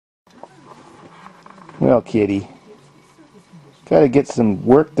Well, kitty, gotta get some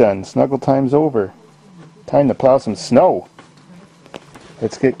work done. Snuggle time's over. Time to plow some snow.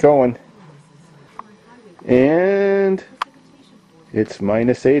 Let's get going. And it's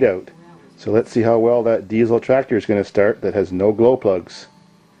 -8 out. So let's see how well that diesel tractor is going to start that has no glow plugs.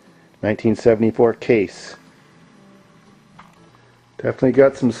 1974 case. Definitely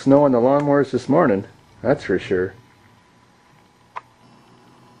got some snow on the lawnmowers this morning. That's for sure.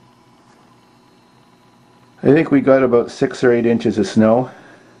 I think we got about 6 or 8 inches of snow,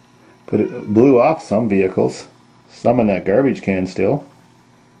 but it blew off some vehicles, some in that garbage can still.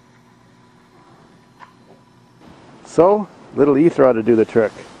 So, little ether ought to do the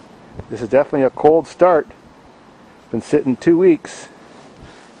trick. This is definitely a cold start. Been sitting 2 weeks.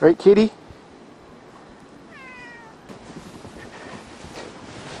 Right, kitty?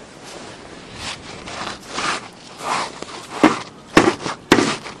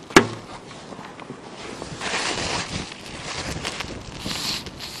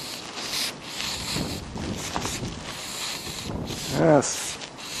 Yes.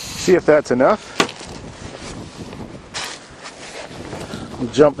 See if that's enough. We'll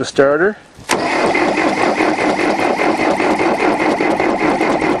jump the starter.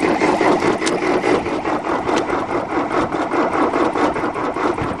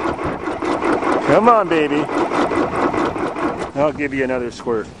 Come on, baby. I'll give you another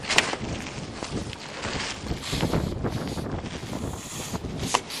squirt.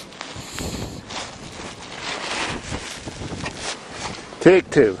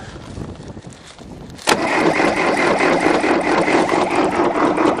 Take 2.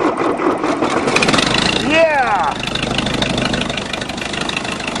 Yeah!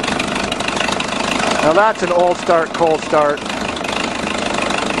 Now that's an old start, cold start.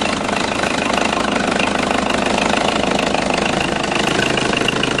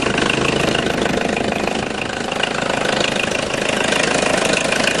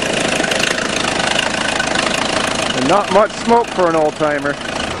 And not much smoke for an old timer.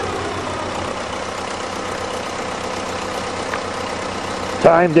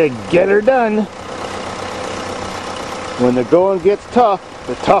 Time to get her done. When the going gets tough,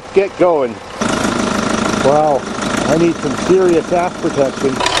 the tough get going. Wow, I need some serious ass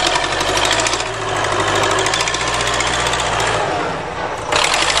protection.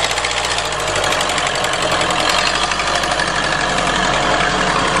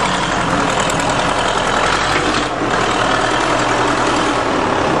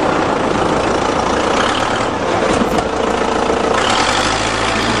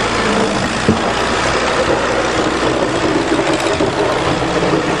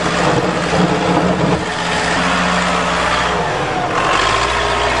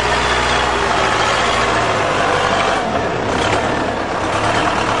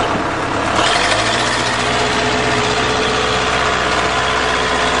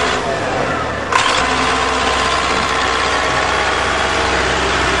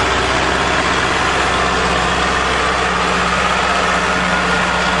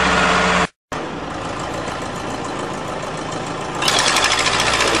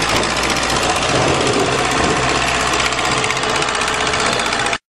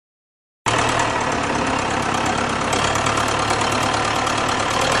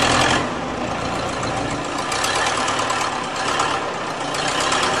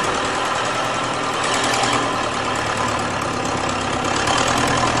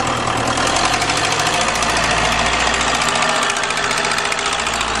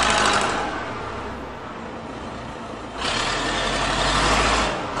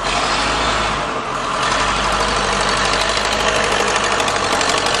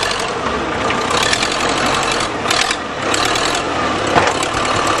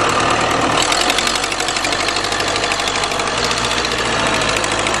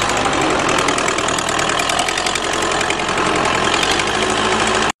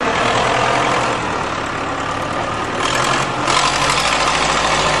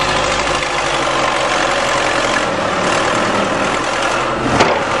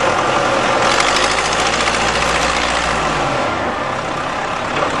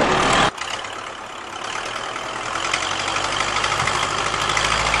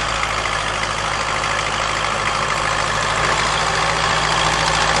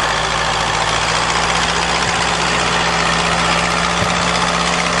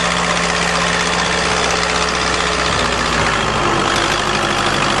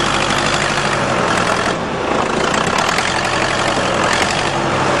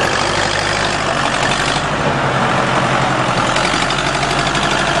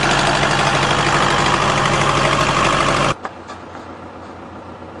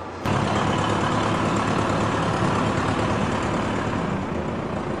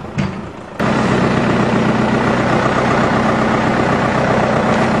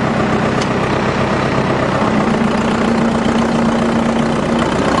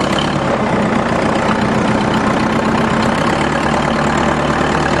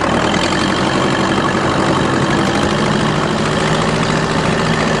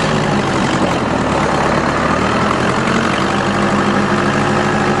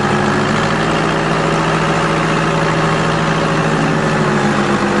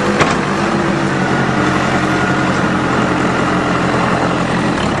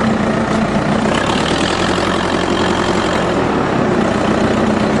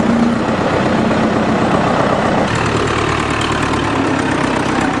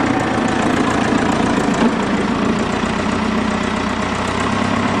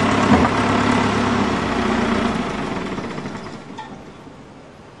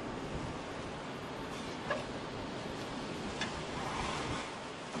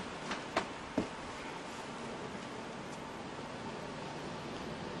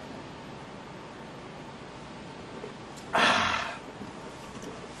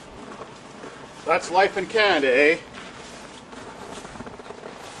 That's life in Canada, eh?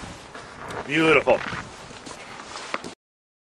 Beautiful.